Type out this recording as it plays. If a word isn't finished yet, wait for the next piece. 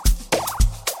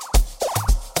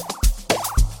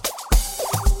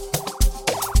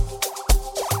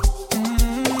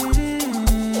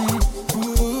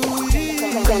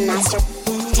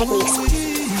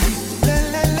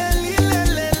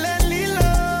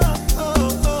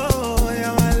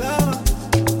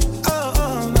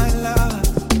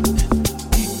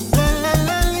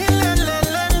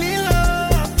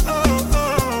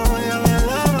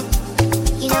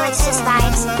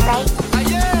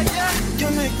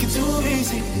make it too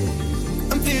easy.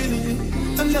 I'm feeling you,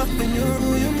 I'm loving you,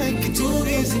 you make it too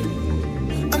easy.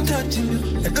 I'm touching you,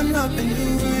 and I'm loving you,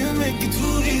 you make it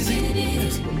too easy.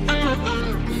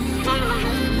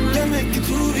 You make it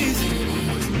too easy,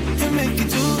 you make it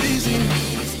too easy.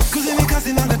 Squeezing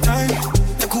casi nanga time,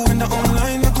 nakuenda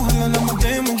online, nakuhala na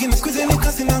madem mwingine. Squeezing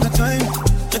casi nanga time,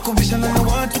 nakubisha na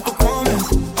watu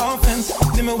performance, offense.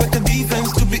 Nimeweka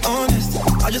defense, to be honest.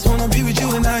 I just wanna be with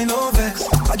you and I know vex.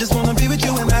 I just wanna be with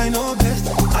you and I know best.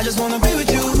 I just wanna be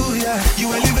with you, yeah.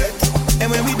 You elevate,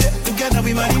 and when we dip together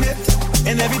we marinate.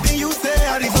 And everything you say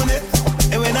I resonate.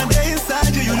 And when I'm there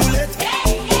inside you, you lulate.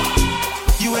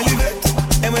 You elevate,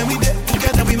 and when we dip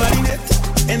together we marinate.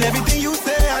 And everything you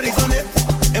say I resonate.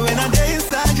 And when I'm there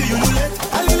inside you, you lulate.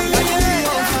 I lay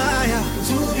on fire,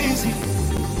 too easy.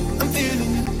 I'm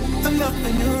feeling you, I'm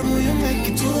loving you, you make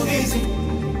it too easy.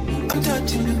 I'm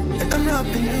touching you, and I'm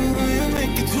loving you, you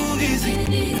make it too easy.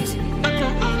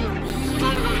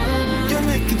 You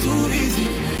make it too easy.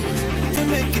 You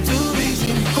make it too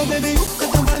easy. Oh baby, you got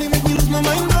somebody make me lose my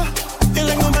mind, bro. You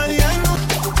like nobody I know.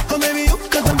 Oh baby, you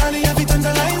got somebody I be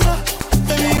tantalizer.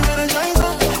 Baby, you gotta shine so.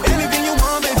 Anything you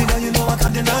want, baby, now you know I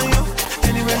can't deny you.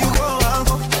 Anywhere you go, I'll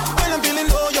go. When I'm feeling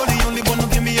low, you're the only one who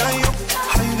can be behind you.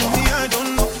 How you do me, I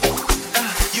don't know.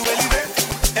 You elevate,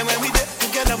 and when we dip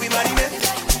together we marinate.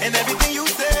 And everything you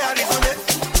say I resonate.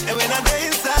 And when I'm there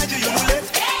inside you, you lulate.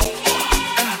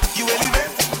 You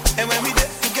elevate, and when we dip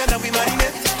together we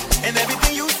marinate. And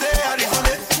everything you say I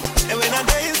resonate. And when I'm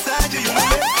there inside you, you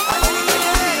lulate. I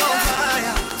lay on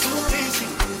fire, too easy.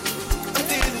 I'm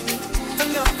feeling you, I'm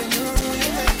loving you, you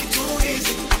make it too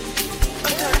easy.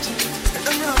 I'm touching you, and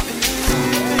I'm loving you,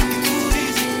 you make it too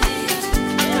easy.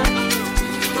 You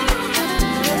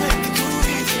make it too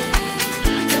easy.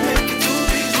 You make it too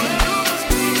easy.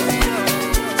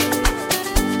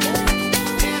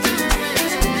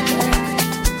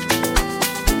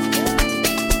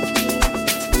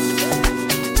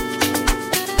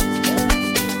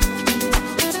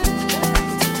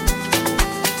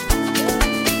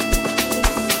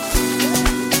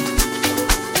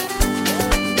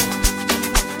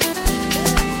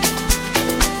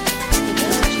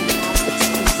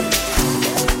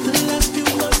 The last few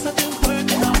months I've been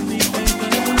working on me, baby.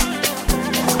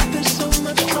 There's so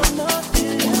much drama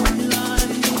in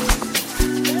life.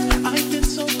 I've been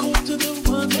so cold to the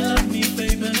one that loved me,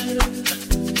 baby.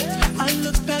 I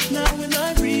look back now and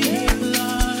I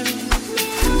realize.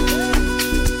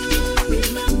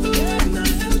 Remember when I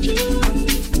held you?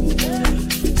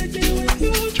 Connecting with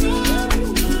your dry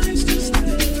eyes to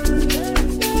stare.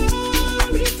 Now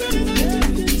regretting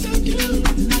everything so cute.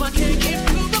 Now I can't keep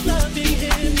from loving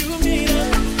him. You made up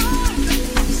my mind.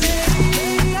 Say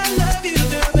I love you,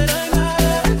 girl, but I'm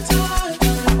out of time.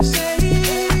 Say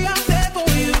I'm there for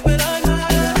you, but I'm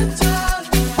out of time.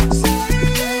 Say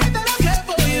that I care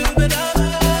for you, but I'm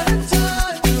out of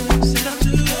time. Said I'm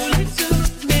too late to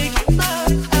make you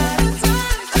mine. Out of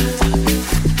time.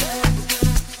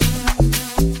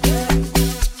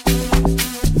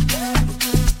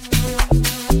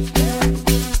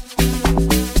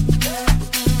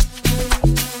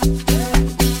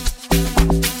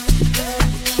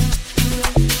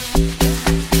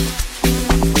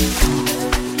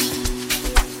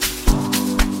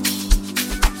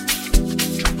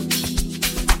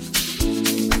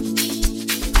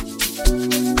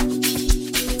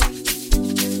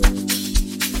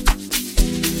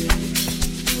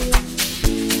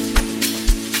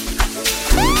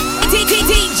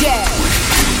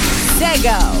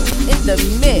 DjZego in the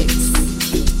mix.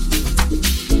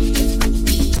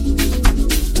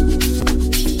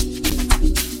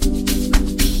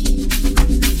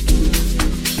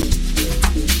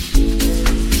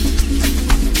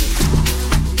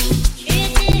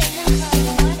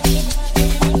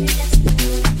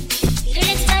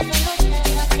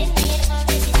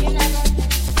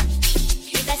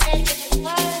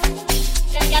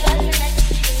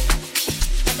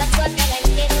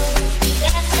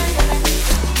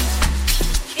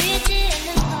 You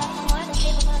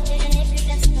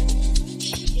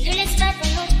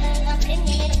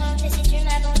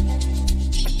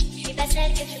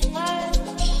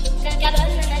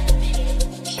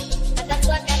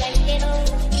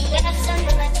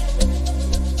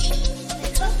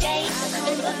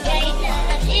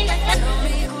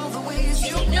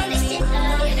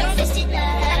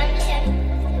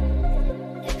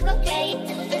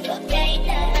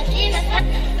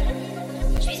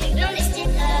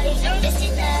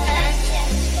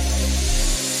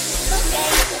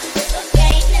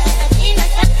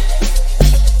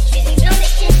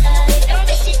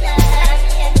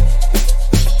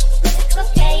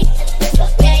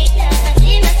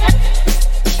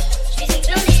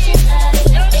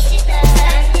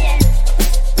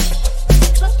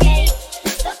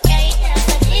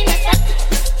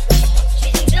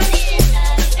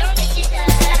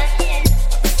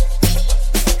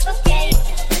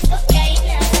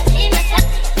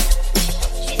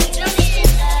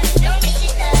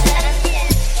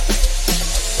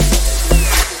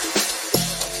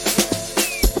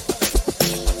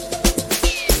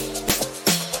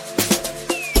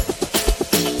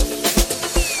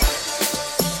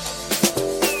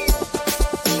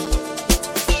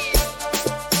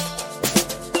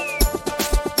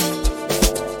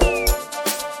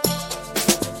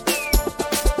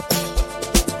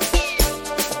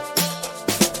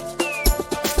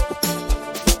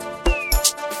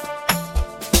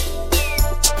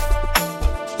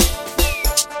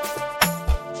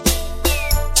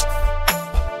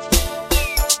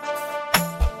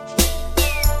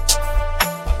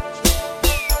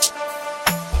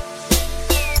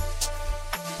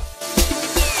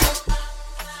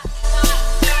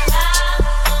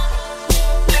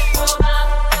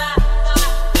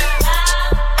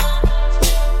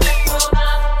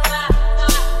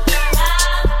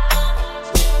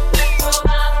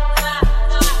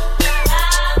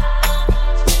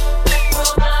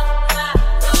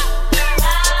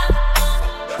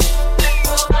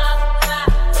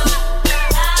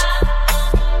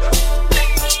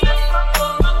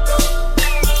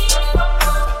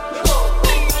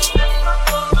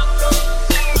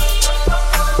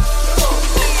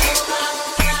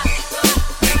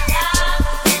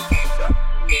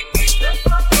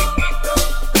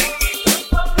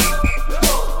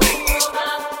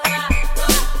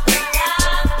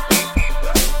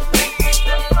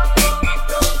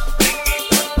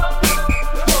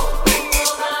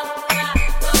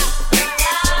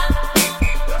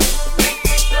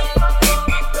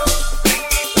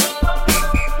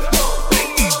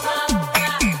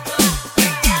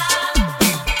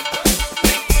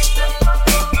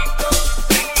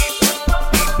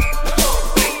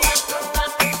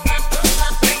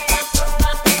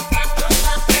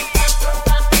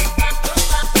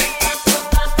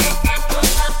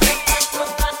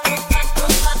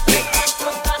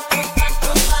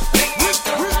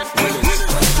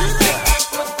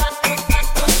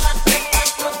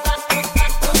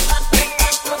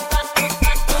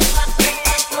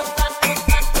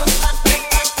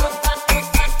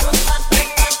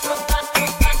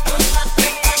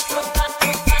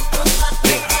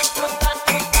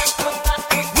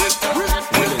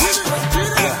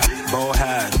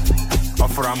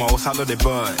for I'm all salad the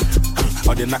boy.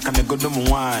 Or the knock on the good number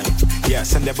wine. Yeah,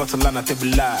 send the bottle on a table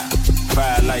light.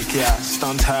 Fire like yeah,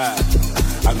 stunt high.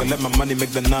 I go let my money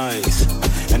make the noise.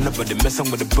 And nobody messing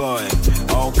with the boy.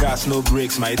 All gas, no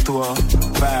brakes, my tour.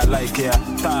 Fire like yeah,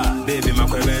 ta, baby, my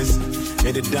queens.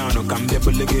 Hit it down, or come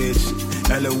double luggage.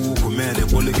 Hello, man, the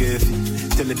bullet.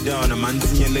 Till it down, a man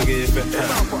seeing a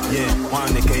yeah,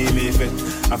 one they came if it.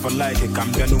 I feel like it, I'm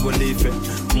gonna believe it.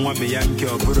 Want me Yankee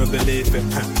or Buddha believe it.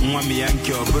 Want me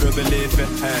Yankee or Buddha believe it.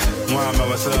 Mama,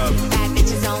 what's up? Bad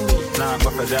bitches only. Nah,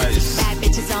 Papa Dice. Bad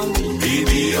bitches only.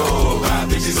 BBO, bad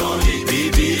bitches only.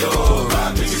 BBO,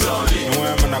 bad bitches only. And when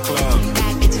I'm in a club,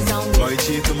 Bad bitches only. boy,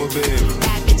 cheat to my baby.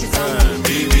 Bad bitches only.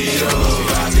 BBO,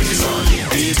 bad bitches only.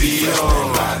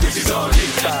 BBO, bad bitches only.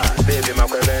 Baby, my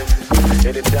queens.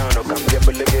 Hit it down, or come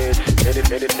double luggage. Hit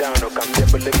it down, or come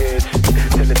double luggage.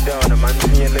 Till it down, a man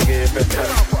seeing luggage.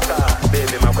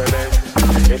 Baby, my queens.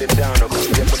 Hit it down, or come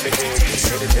double luggage.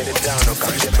 Hit it down, or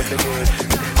come double luggage.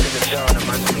 Till it down, a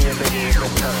man seeing luggage.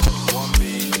 One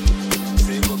me,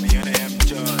 say go be an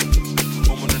M-John.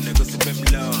 Woman, a nigga, see them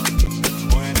love.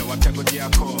 When I watch, I go the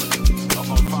accord. Up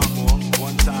on farm,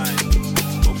 one time.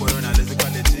 Oborona, there's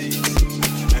qualities.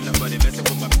 And nobody messing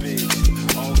with my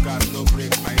bitch. All gas, no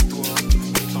brakes, my tour.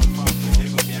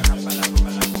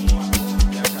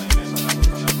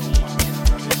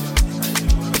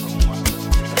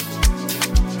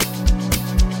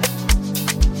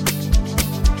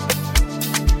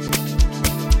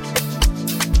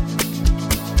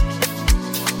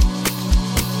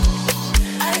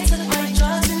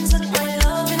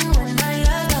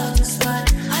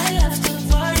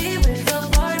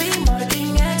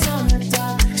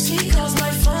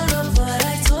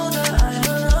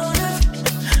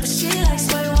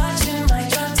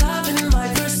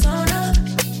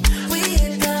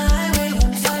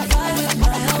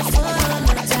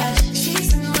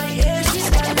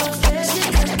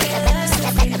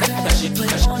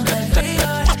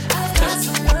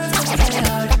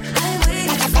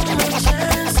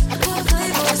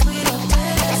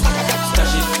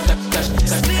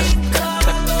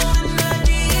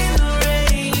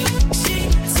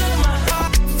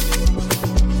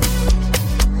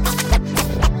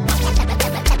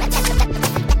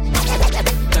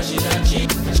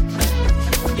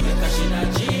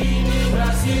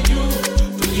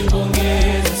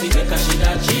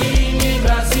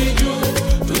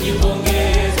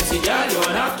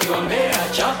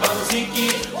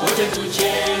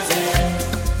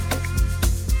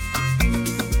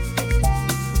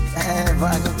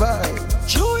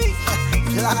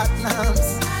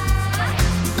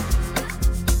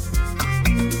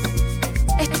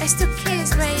 It's the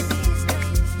kids, baby.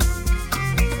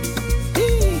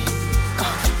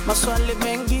 Maswali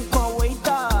mengi kwa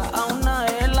waita, auna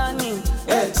hela nini?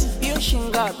 Iyo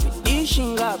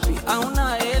shingapi,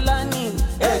 auna hela nini?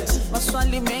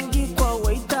 Maswali mengi kwa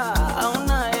waita,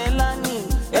 auna hela nini?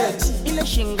 Ile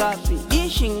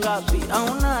shingapi,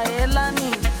 auna hela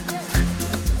nini?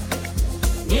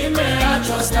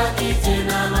 Nimeachwa staki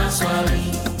tena maswali.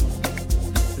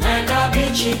 Nenda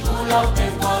bichi kula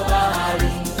upepo wa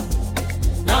bahari.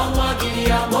 Na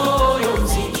umwagilia moyo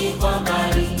mziki kwa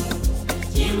mbali.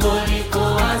 Jimbo liko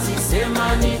wazi,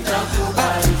 sema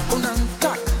nitakubali.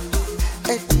 Unanitaka,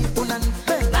 eti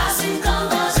unanipenda. Basi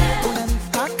nitongoze.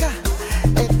 Unanitaka,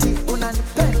 eti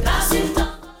unanipenda. Basi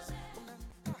nitongoze.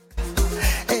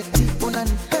 Eti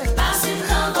unanipenda. Basi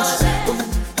nitongoze.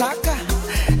 Unanitaka,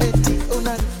 eti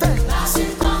unanipenda. Basi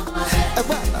nitongoze.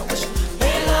 Bwana wewe.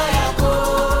 Hela ya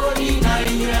kodi na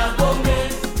ile ya pombe.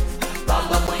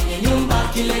 Baba mwenye nyumba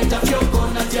kileta fyoko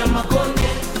na tia makonde.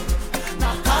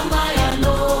 Na kama ya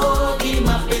nogi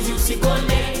mapenzi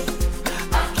usikone.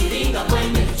 Akiringa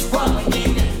kwenye chukua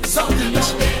mwingine. Songi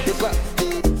nyonge.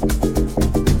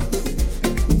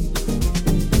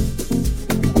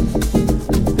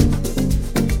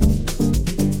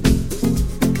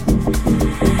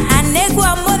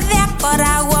 Anegwa muthia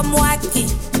koragwo mwaki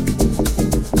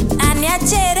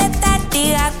aniachere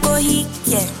tati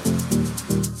akuhikie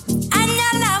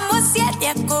anyona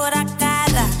musiendie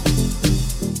kurakara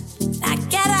na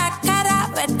kerakara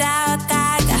wenda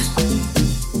kaga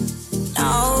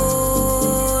no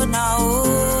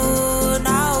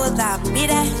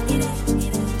thambire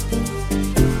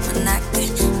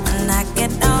manake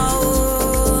no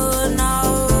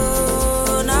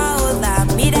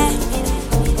thambire.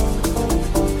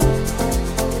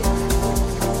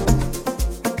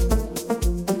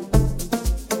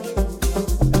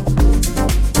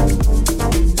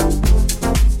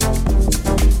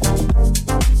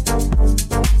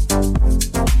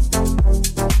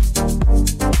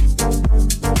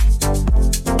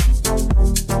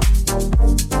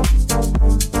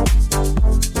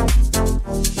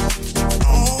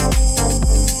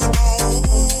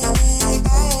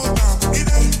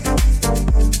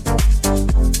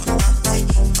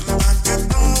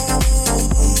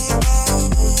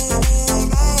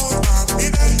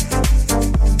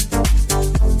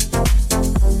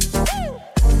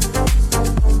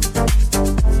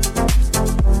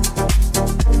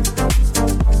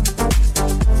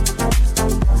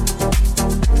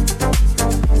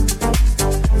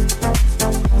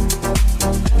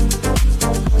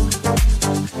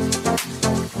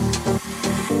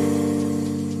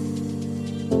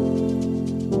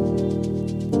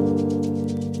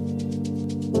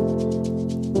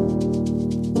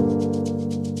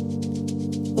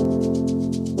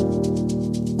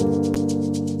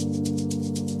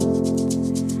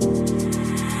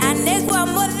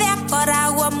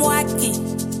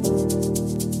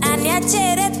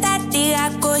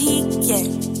 hike.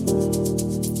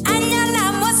 Anyala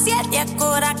mosia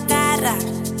kura cara.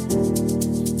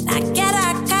 Na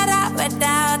cara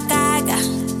without gaga.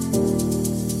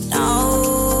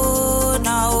 No,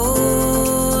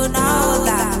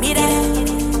 that mire.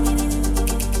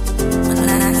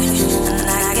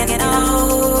 Na get no,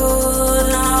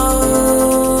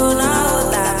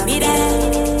 that mire.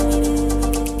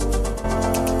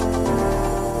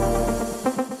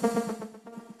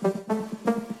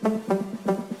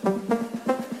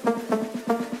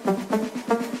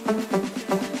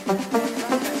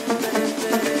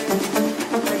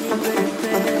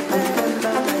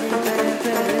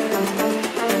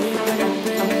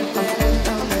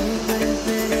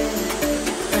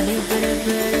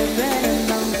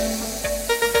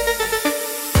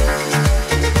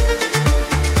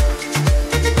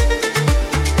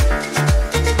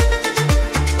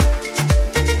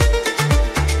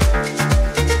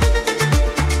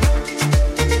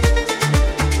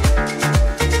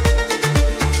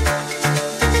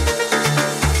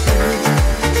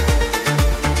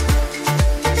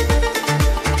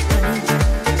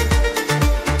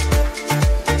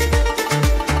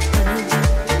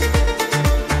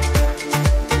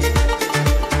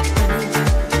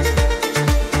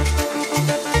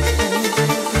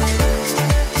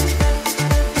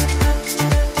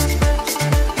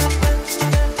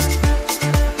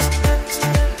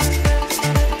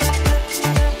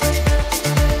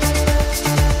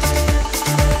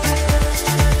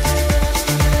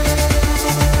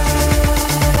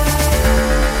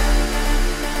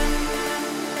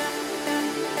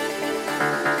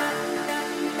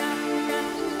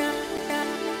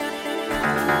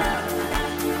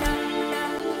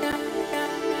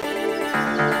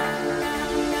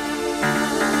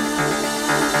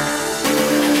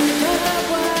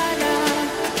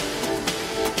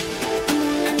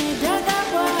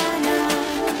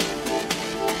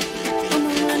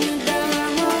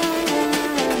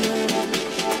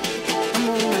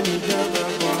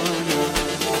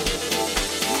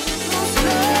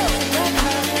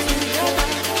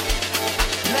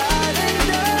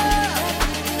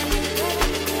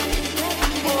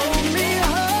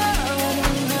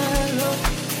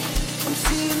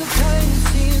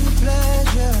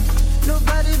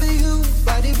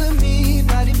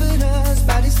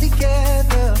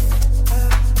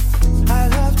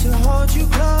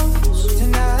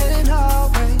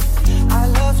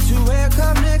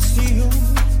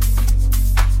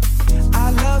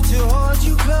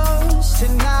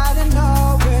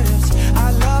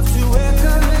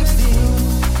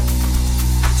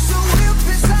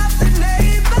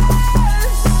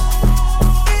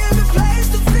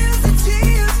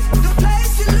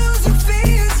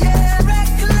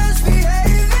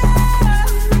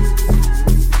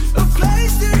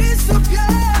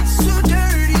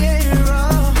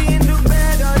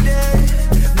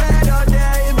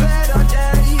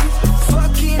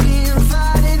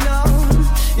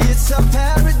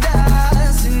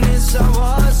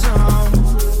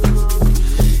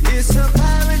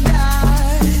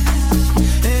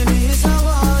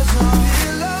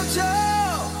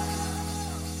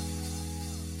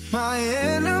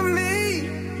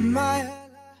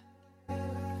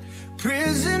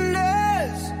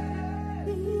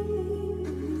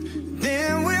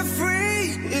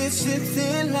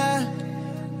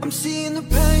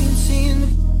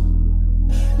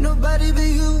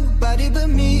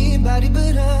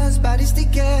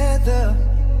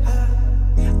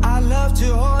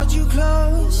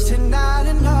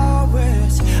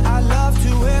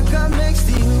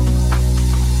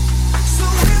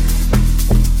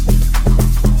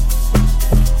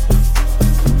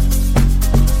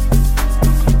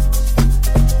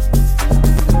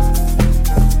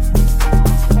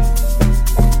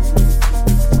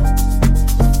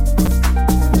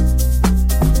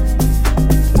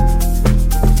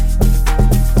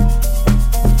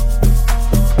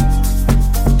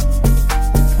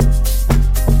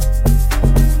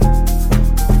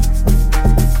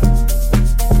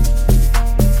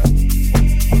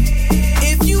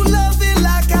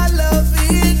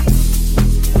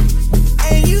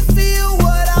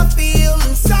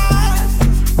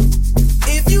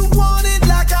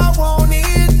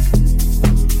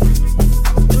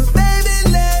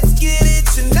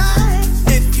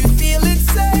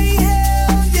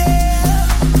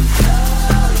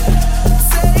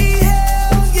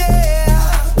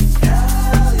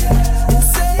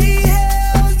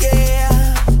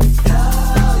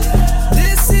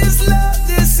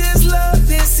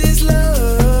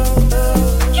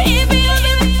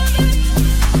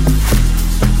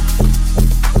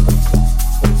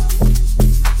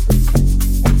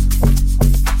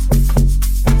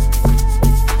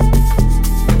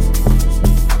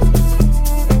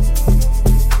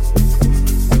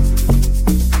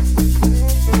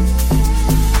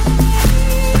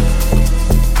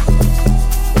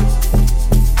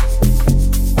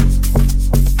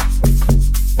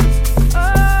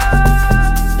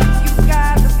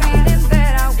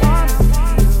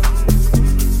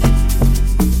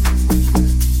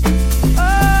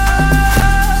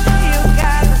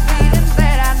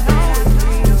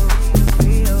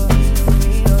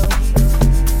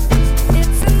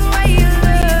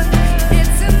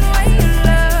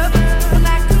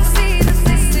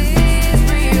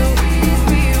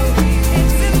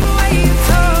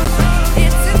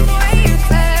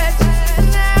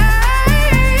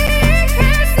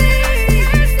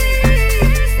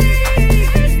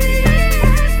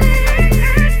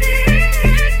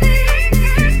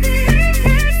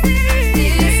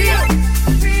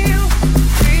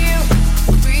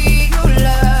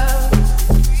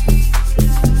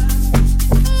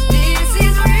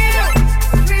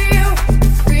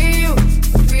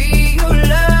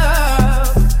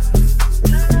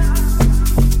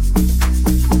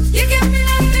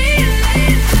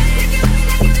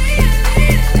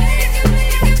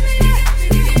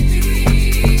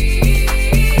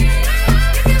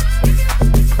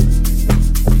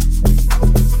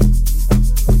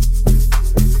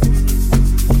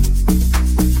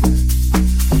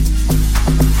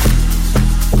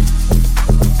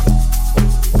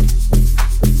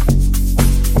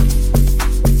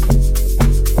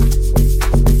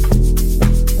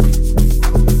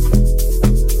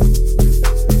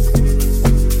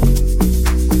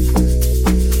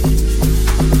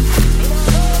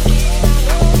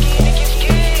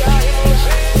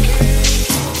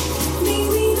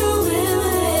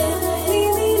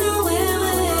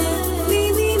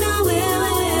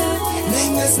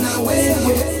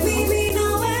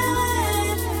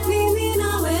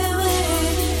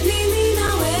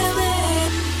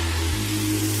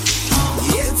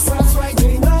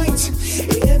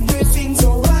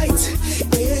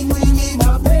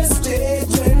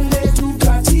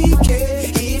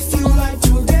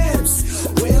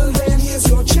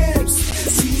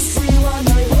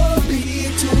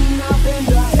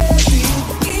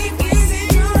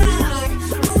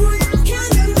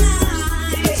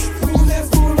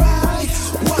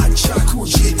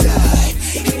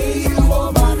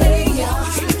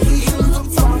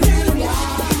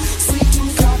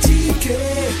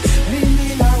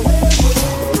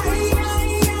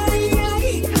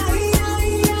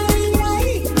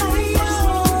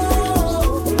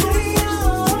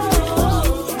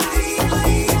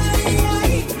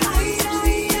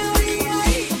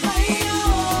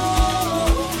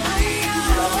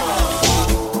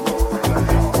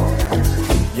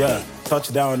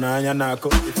 touchdown,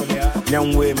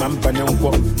 young way, man,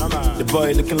 the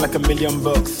boy looking like $1 million.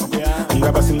 I'm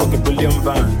gonna see like $1 billion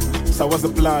van. So what's the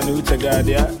plan? Who check out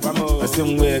there? I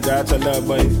see way, got your love,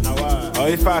 boy. Oh,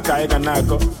 if I can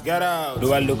get out.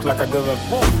 Do I look like I give a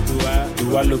fuck?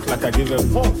 Do I look like I give a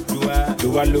fuck?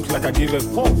 Do I look like I give a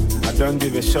fuck? I don't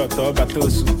give a shot or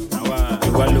batosu.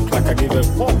 Do I look like I give a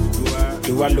fuck?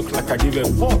 Do I look like I give a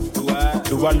fuck?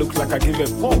 Do I look like I give a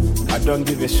fuck? I don't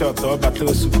give a shot or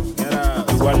batosu.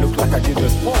 Do I look like I give a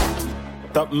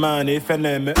fuck? Top man, if I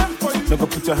name it, no go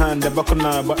put your hand in the back of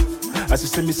the as you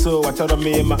see me so, I tell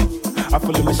me, I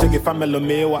follow me, shake family,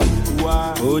 me,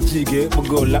 oh, jiggy,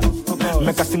 Mugola,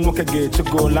 make a sing, okay, get to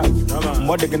go la,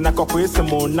 more than a cock with some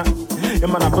more. A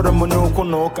man, I put a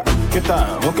monoconoca, get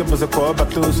out, okay, was a call, but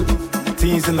those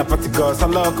teens in the party girls, I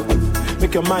love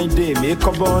make your mind day, make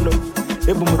a bono.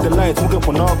 Able with the lights, look up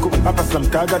on Oko, Papa some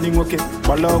Kaganing, okay,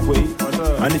 Walaway,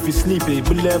 and if you sleep, a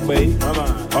bullet way,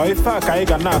 or if I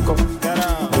got Nako,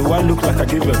 do I look like I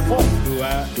give a fuck?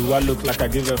 Do I look like I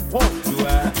give a fuck?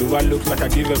 Do I look like I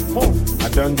give a fuck? I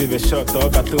don't give a shot or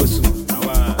batosu.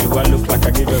 Do I look like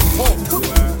I give a fuck?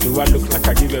 Do I look like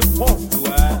I give a fuck?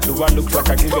 Do I look like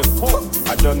I give a fuck?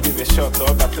 I don't give a shot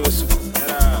or batosu.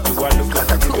 Do I look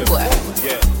like I give a fuck?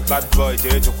 Yeah, bad boy,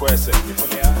 DjZego question.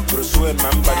 Bruce Wayne,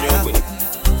 man, Banyowe.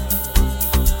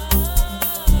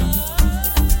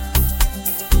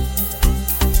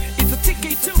 It's a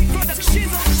TK2 production.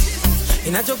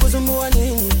 Inachokusumbua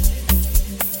nini?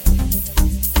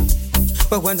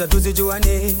 Kwa kwanza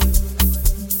tusijuane.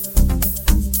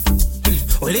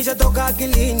 Ulishatoka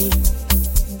akilini.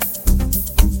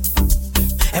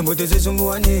 Hebu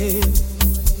tusisumbuane.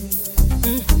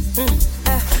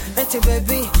 Eti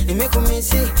baby,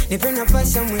 nimekumisi, nipe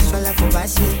nafasi ya mwisho alafu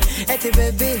basi. Eti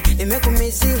baby,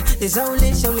 nimekumisi,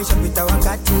 nisaulisha ulishapita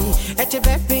wakati. Eti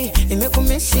baby,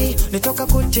 nimekumisi, nitoka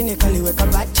kuti nikaliweka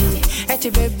bati.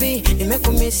 Eti baby,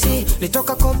 nimekumisi,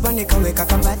 nitoka kopa nikaweka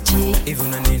kabati. Hivi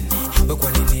una nini? We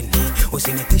kwa nini?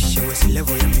 Usinitishe wesi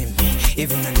level ya mimi.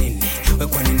 Hivi una nini? We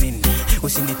kwa nini?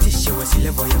 Usinitishe wesi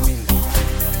level ya mimi.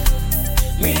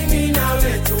 Mimi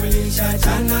nawe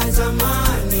tulishachana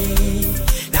zamani.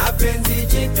 Na penzi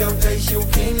jipya utaishi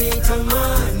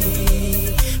ukinitamani.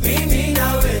 Mimi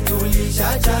nawe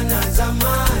tulishachana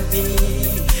zamani.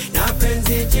 Na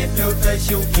penzi jipya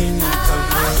utaishi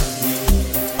ukinitamani.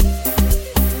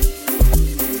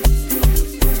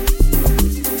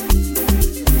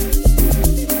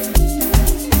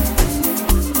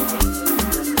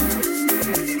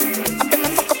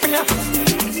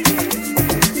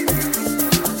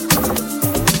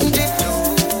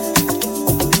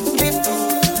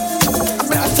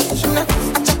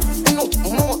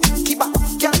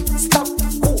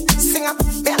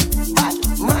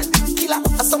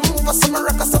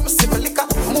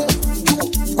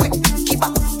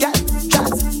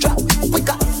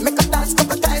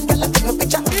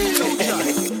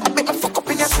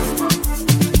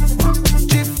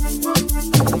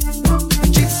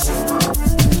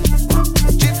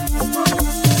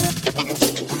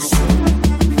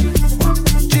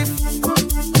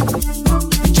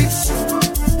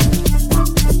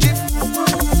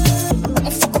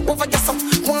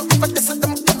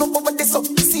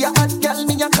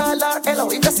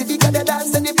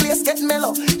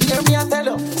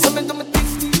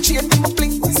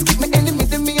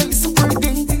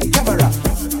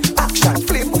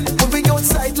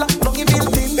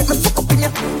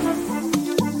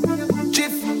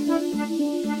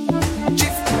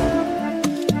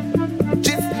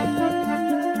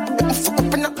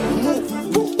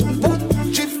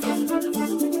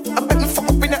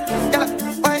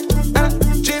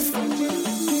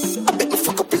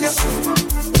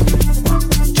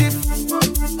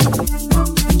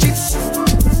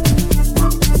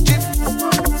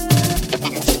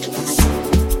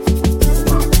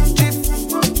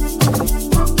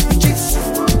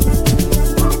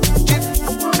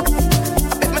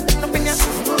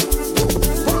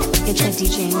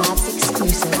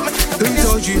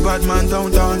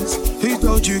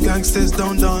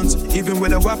 Don't dance, even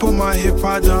with a whip on my hip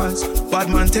I dance. Bad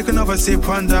man take another sip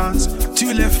and dance.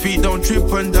 2 left feet don't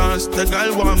trip and dance. The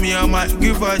girl want me, I might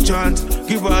give her a chance.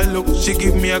 Give her a look, she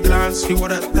give me a glance. She wore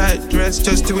that tight dress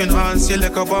just to enhance. You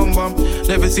like a bum bum.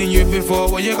 Never seen you before.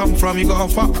 Where you come from? You got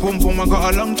a fat pum pum. I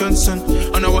got a long Johnson.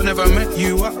 And I never met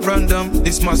you at random.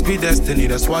 This must be destiny.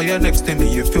 That's why you're next to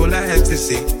me. You feel like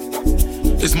ecstasy.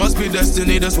 This must be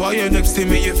destiny. That's why you're next to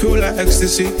me. You feel like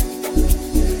ecstasy.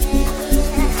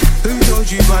 Who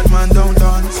told you bad man don't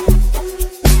dance?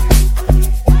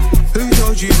 Who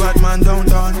told you bad man don't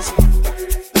dance?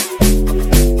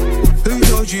 Who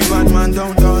told you bad man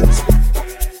don't dance?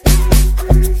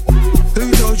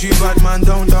 told you bad man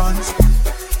don't dance?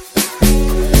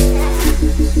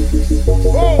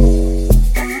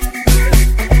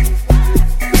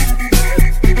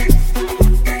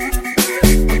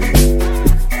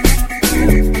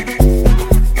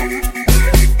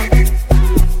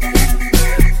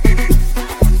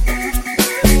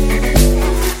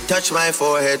 Touch my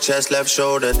forehead, chest, left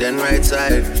shoulder, then right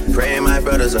side. Pray my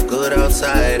brothers are good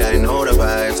outside. I know the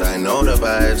vibes, I know the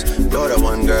vibes. You're the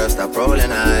one girl, stop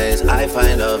rolling eyes. I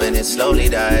find love and it slowly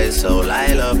dies. So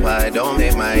lullaby, don't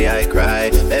make my eye cry.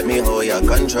 Let me hold your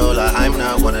controller. I'm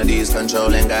not one of these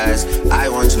controlling guys. I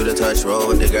want you to touch road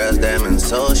with the girls, them and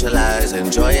socialize.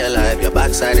 Enjoy your life, your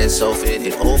backside is so fit,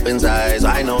 it opens eyes.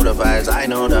 I know the vibes, I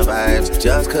know the vibes.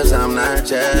 Just cause I'm not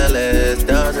jealous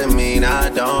doesn't mean I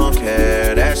don't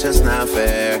care. That's just not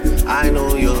fair. I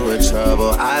knew you were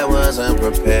trouble, I wasn't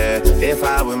prepared. If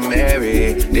I were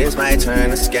married, this might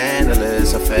turn a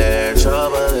scandalous affair.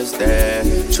 Trouble is there,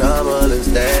 trouble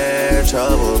is there.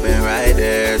 Trouble been right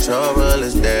there, trouble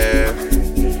is there.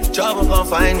 Trouble gon'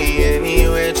 find me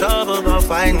anywhere. Trouble gon'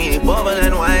 find me, bubble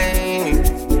and whiny.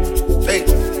 Hey,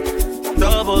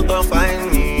 trouble gon'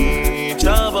 find me.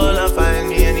 Trouble will find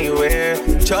me anywhere.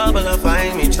 Trouble will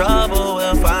find me, trouble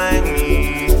will find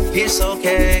me. It's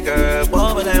okay, girl,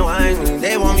 bubble and whiny.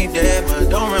 They want me dead, but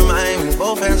don't remind me.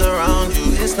 Both hands around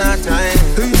you, it's not time.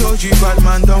 Who told you bad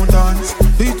man don't dance?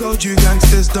 Who told you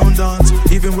gangsters don't dance?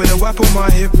 Even with a whip on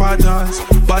my hip, I dance.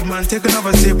 Bad man, take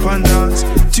another sip and dance.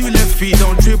 Two left feet,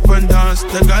 don't trip and dance.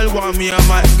 The girl want me, I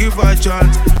might give her a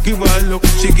chance. Give her a look,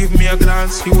 she give me a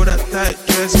glance. You wore that tight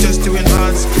dress just to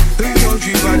enhance. Who told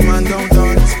you bad man don't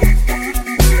dance?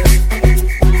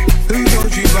 Who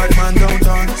told you bad man don't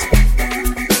dance?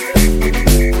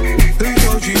 Who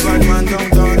told you bad man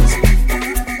don't dance?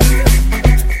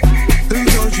 Who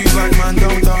told you bad man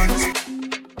don't dance?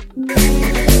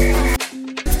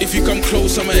 If you come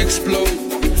close, I'ma explode.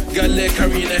 Got leg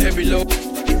carrying a heavy load.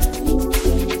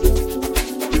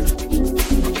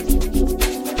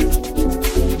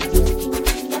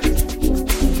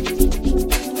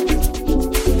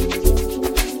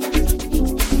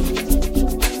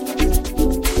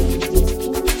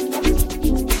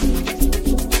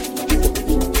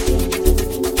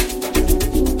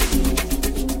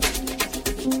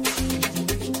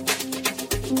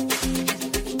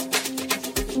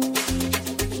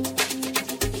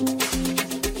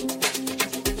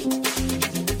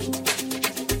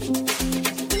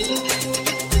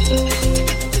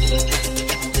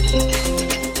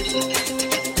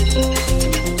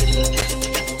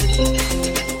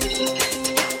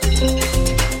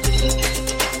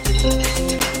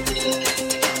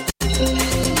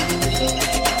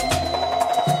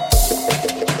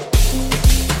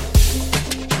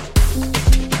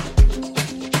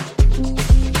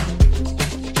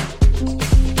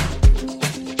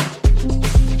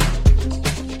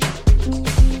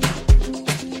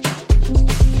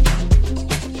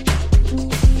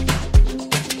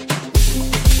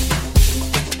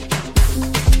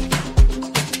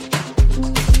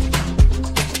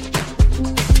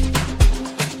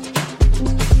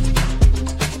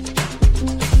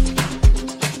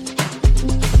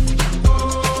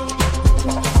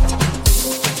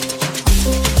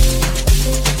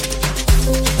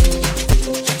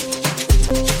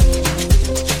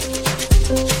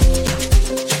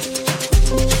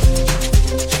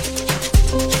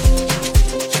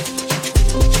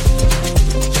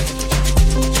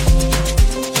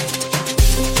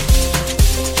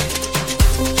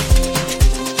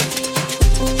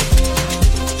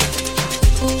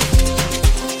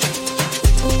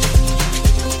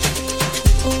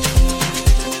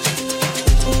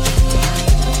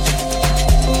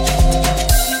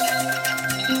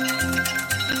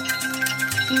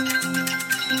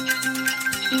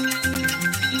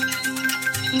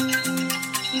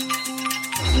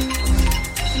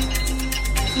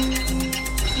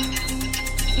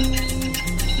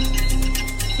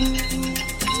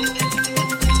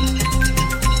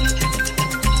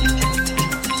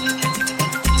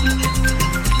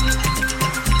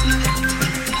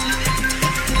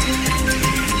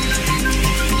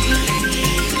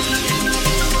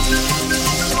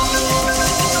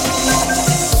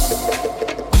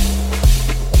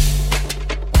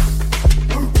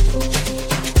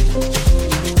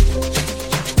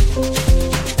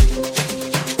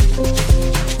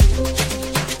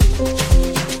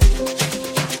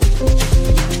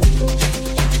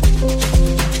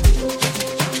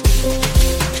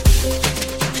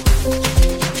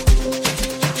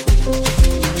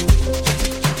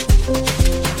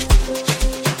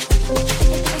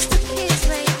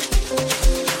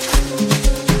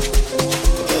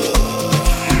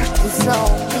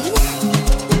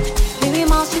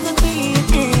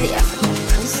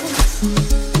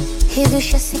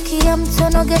 Ushasikia mtu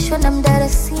anogeshwa na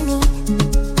mdarasini,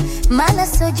 maana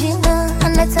sio jina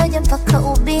anataja mpaka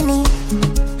ubini.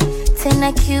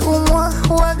 Tena kiumwa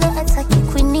huwaga hataki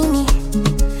kwinini,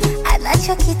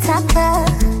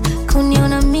 anachokitaka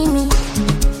kuniona mimi.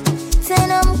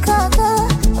 Tena mkaka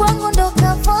kwangu ndo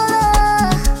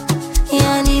kavola,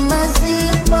 yani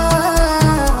mazima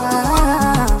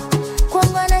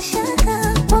kwangu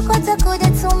anashaka wako takuja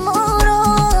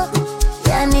tomorrow,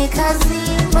 yani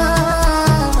kazima.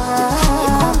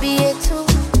 Nikwambie tu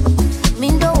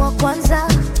mindo wa kwanza,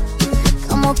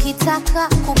 kama ukitaka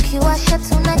kukiwasha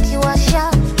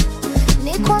tunakiwasha.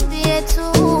 Nikwambie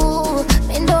tu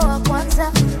mindo wa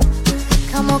kwanza,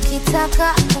 kama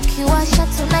ukitaka kukiwasha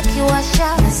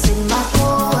tunakiwasha. Nasema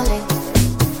pole,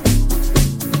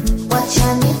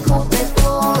 wacha nikupe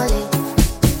pole,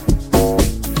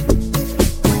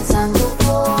 mwenzangu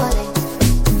pole,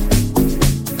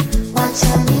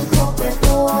 wacha nikupe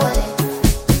pole.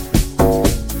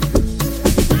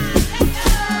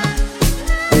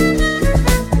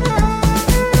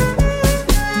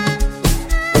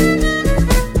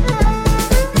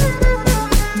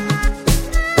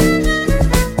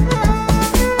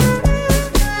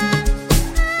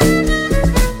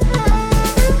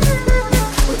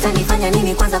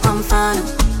 Nini kwanza kwa mfano,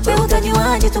 we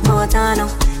utajuaje tupo watano?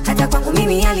 Hata kwangu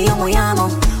mimi yaliyomo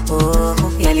yamo,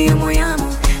 yaliyomo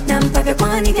yamo. Na mpaka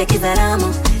kwani vya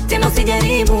kizaramo, tena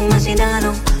usijaribu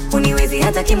mashindano, uniwezi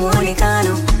hata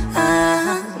kimuonekano,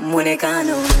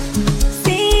 muonekano.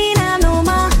 Sina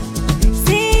noma,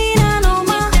 sina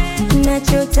noma,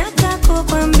 nachotaka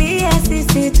kukwambia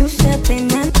sisi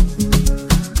tushapendana.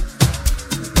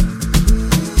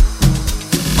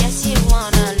 Yes, you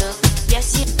wanna look.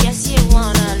 Yes, you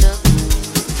wanna look.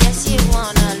 Yes, you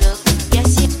wanna look.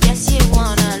 Yes, you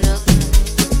wanna look.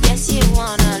 Yes, you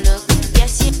wanna look.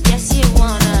 Yes, you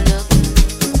wanna look.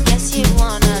 Yes, you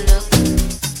wanna look.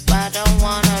 But I don't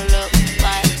wanna look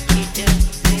like you do.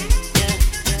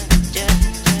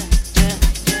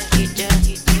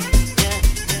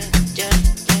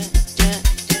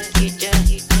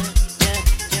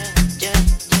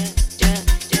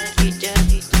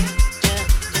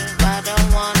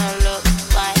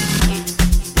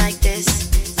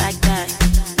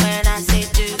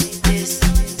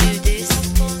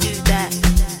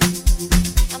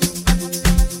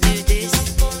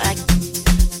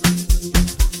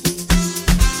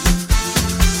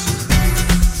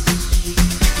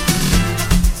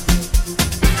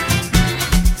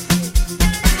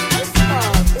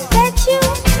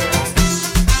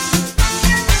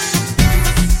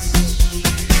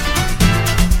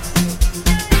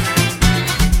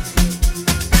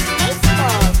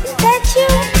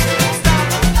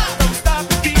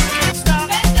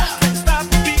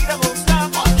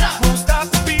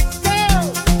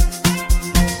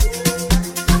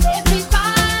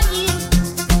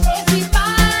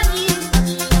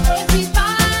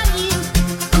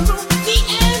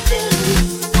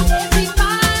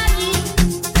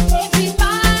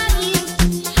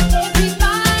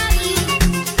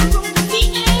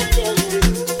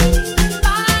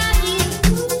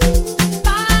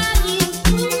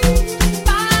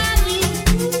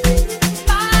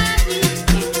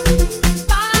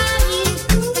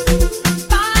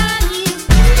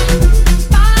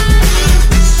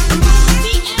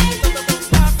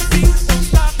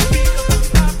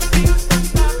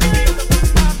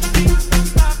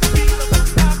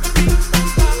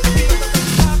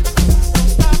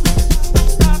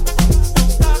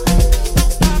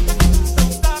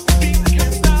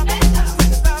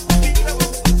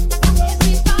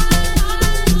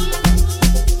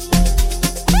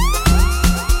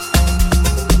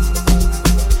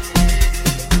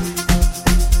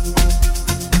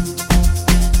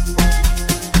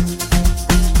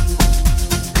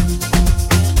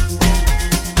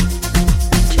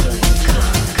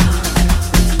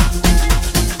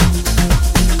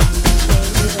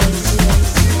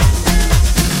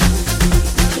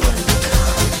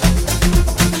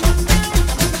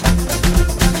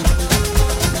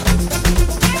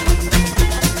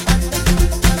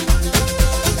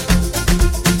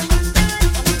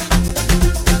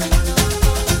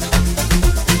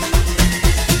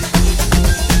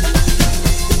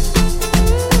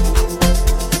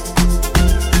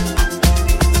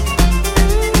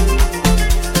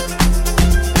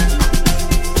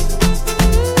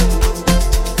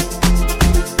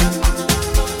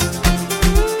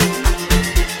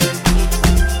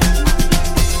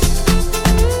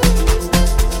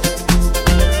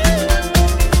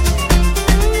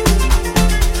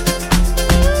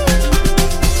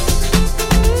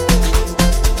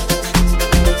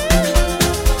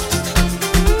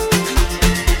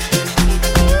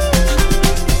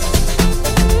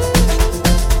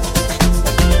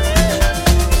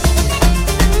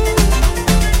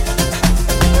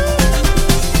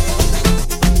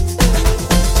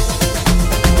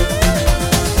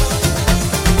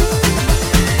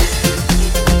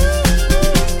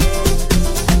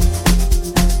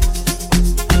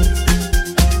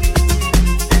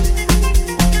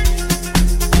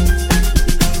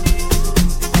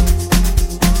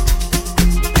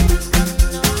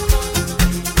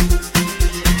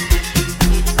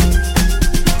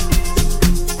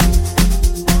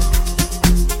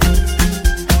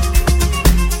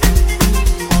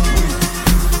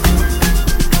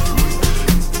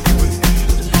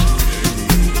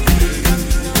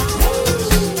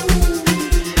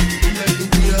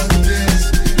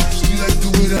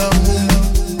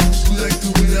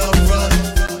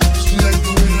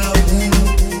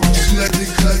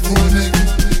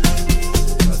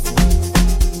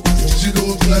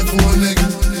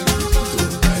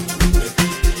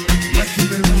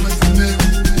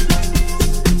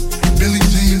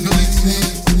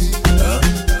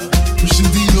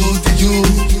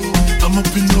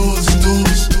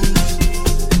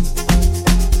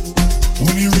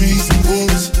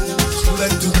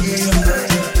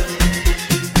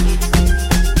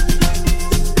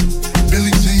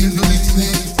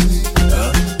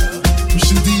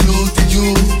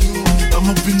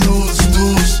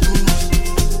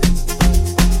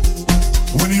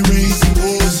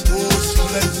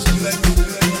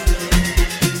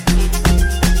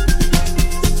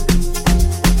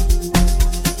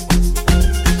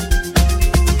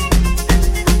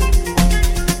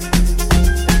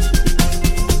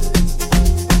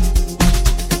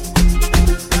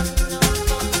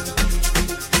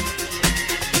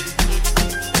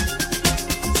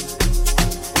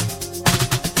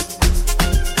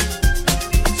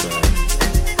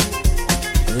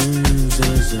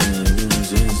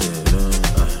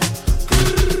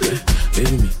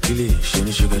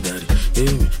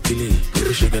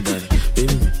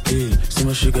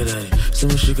 my sugar daddy, so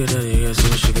my sugar daddy, yeah, so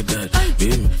my sugar daddy.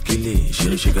 Baby me, kill it, she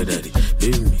no sugar daddy.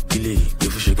 Baby me, kill it,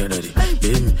 give for sugar daddy.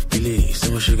 Baby me, kill it,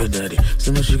 so my sugar daddy,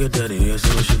 so my sugar daddy, yeah,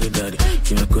 so my sugar daddy.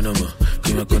 Give me konoma,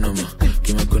 give me konoma,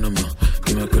 give me konoma,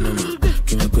 give me konoma,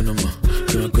 give me konoma,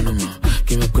 give me konoma,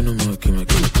 give me konoma, give me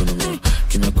konoma, give me konoma,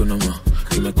 give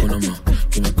me konoma,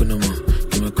 give me konoma,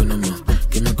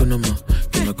 give me konoma,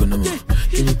 give me konoma,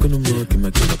 give me konoma, give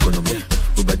me konoma, give me konoma.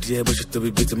 Yeah, but she still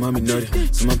be bitch, mommy naughty.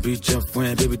 So my bitch up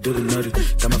when baby do the naughty.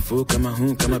 Got my food, got my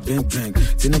home, got my bang bang.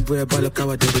 Tina boy, I ball a cow,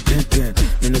 I did a dent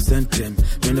dent. Man, no send them,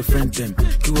 man, no friend them.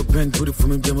 Keep a bang, put it for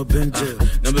me, be my bend.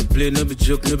 Never play, never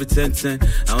joke, never 10-10.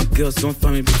 I don't care, so I'm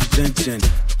fine, bitch,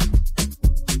 10-10.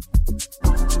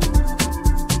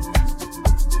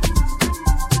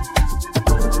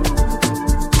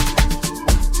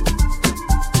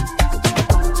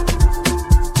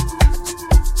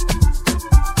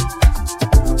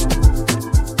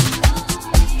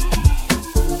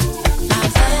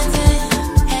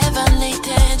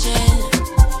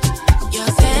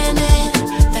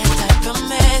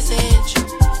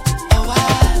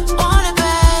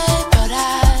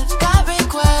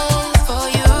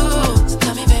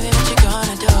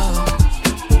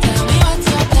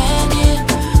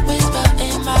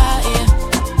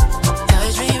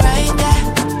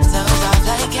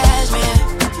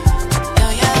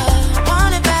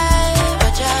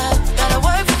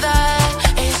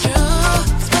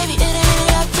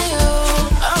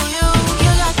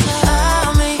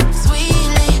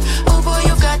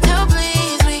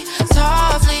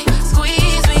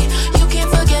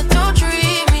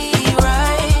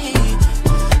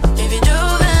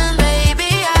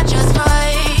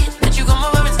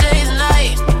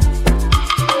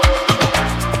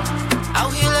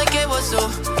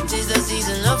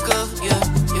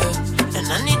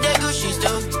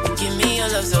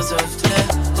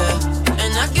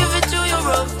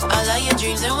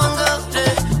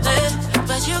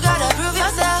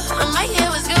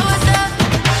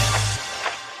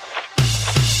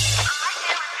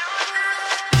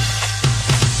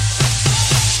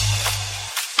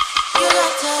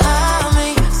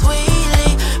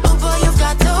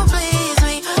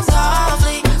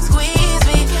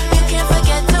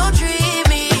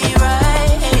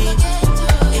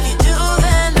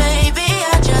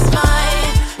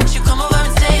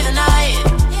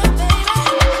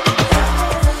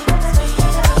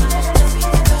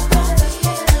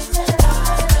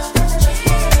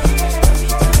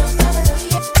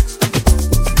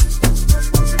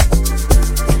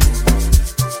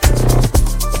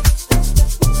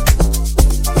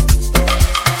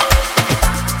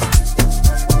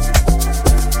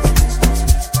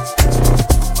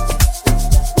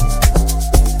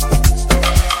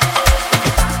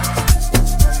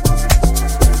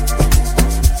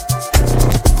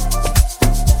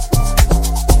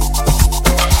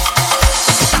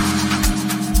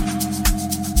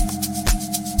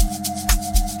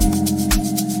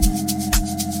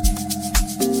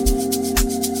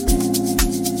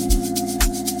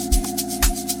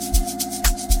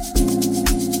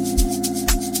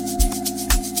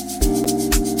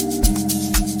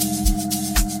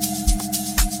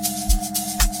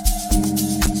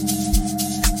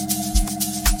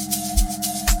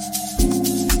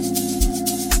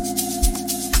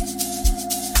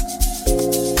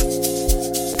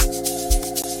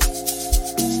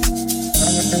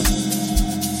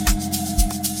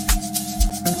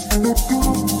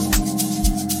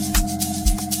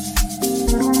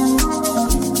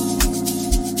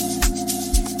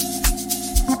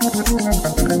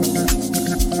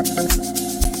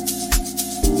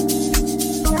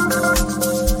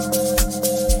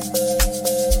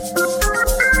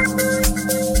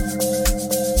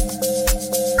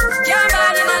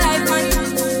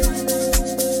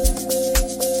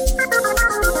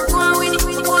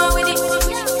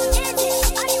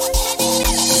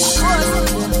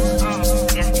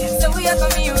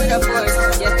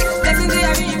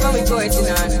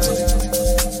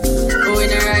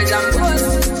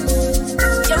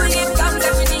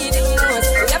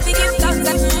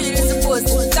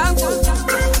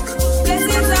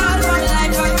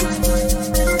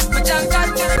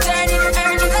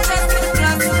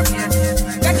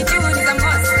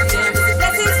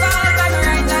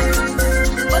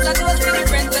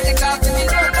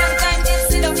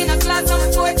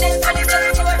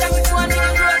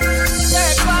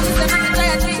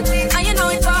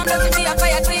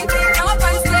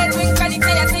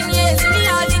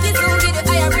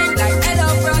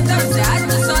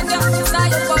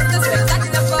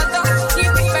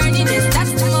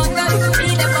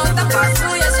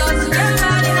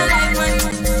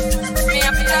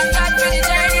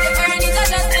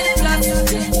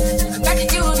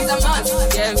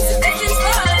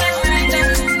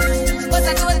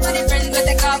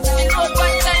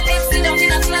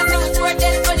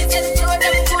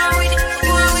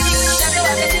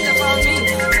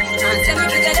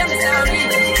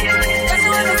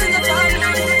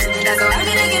 That's why I'm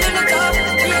gonna give it a go.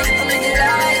 I'm in the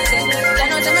light. I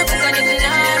know that my friends are getting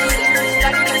nice.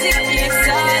 Got the music, be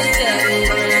excited.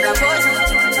 Coming like a boss.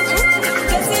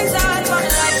 Blessings all for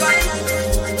the life one.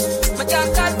 My job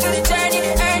got to the journey,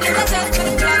 earning my time to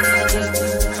the clock.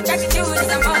 Gratitude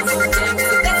is a must.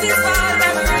 Blessings fall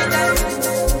by my right hand.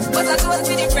 But I told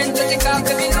me the friends that they can't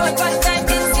give me load. One time,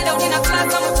 didn't sit down in a class,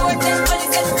 I'm a 410. But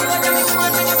he said, you want to be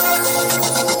one when you're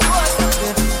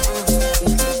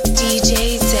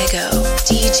DjZego.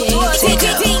 DjZego.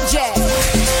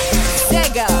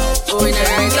 Oh, in the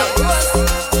right up.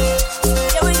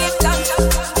 Yeah, we give thanks.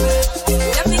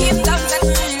 Let me give thanks and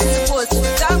we're supposed to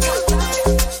thank.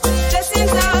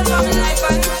 Blessings all for my life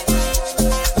and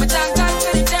my thank God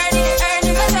for the journey,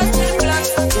 earning my time to the clock.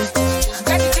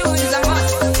 Gratitude is a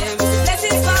must.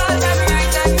 Blessings fall by my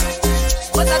right hand.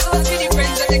 But I told me the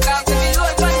friends that they can't give me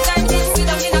load. One time, didn't sit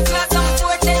down in a class, I'm a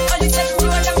 410. Only said the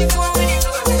road and me going with it.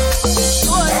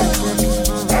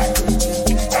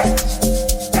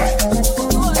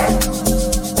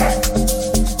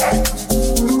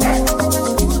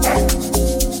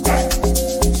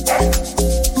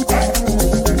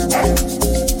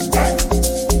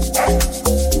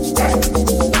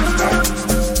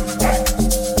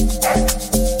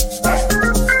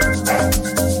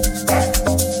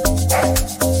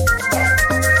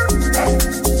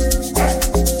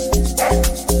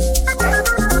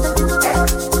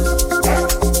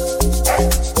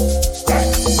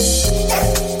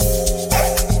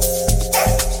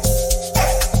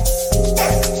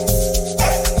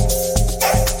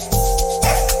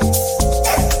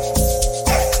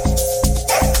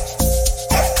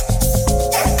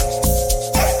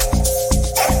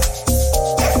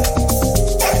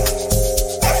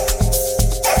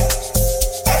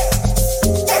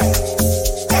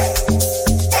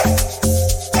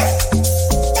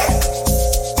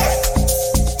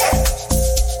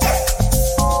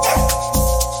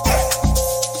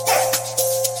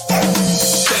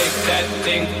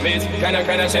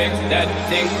 Can I shake that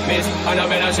thing, miss? And I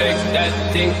better shake that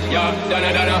thing, yeah.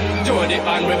 Donna, Jody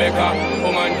and Rebecca,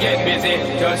 woman get busy.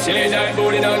 Just shake that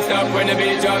booty, don't stop when the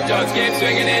beat drop. Just keep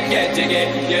swinging it, get jiggy,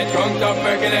 get drunk up,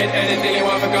 percolate anything you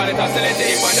want. Forgot it, oscillate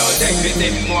it, but don't take pity.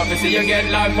 More to see you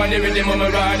get life on the rhythm of my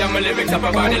ride and my lyrics up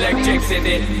about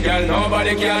electricity. Girl,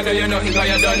 nobody can do you nothing 'cause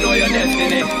you don't know your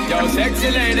destiny. Yo, sexy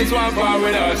ladies want war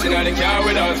with us, you know the car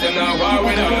with us, them not war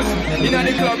with us. You know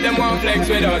the club, them want flex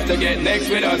with us, to get next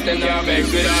with us, them not vex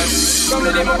with us. From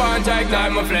the day my bond, I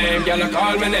ignite my flame. Girl, I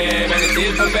call my name and it's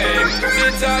still for fame.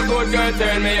 It's a good girl,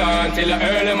 turn me on till I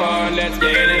early morn. Let's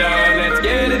get it on, let's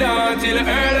get it on till I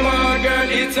early morn. Girl,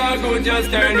 it's all good,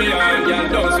 just turn me on. Girl,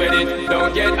 don't sweat it,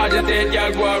 don't get agitated.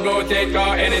 Girl, go and rotate,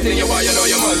 car anything you want, you know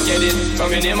you must get it.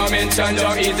 From in my mention,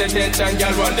 don't ease the tension.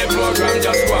 Girl, run the program,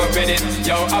 just go and fit it.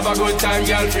 Yo, have a good time,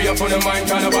 girl, free up on the mind.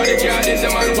 Cause nobody can this, the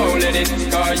man won't let it.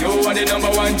 Cause you are the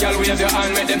number one, girl, wave your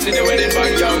hand, make them see the wedding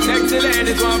band. Yo, sexy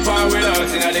ladies want power with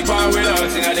us, inna the car with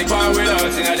us, inna the car with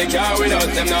us, inna the car with us,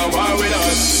 them now war with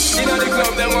us. Inna the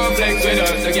club, them want flex with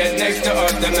us, to get next to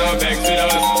us, them now vex with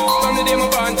us. From the day my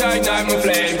bond, I ignite my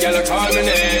flame, girl, I call my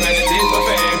name, and it is for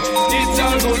fame. It's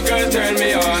all good, girl, turn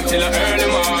me on, till I early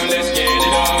morn, let's get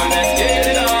it on, let's get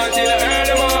it on, till I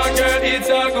early morn, girl, it's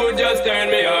all good, just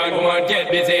turn me on, come on, get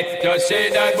busy, just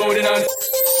shake that booty now.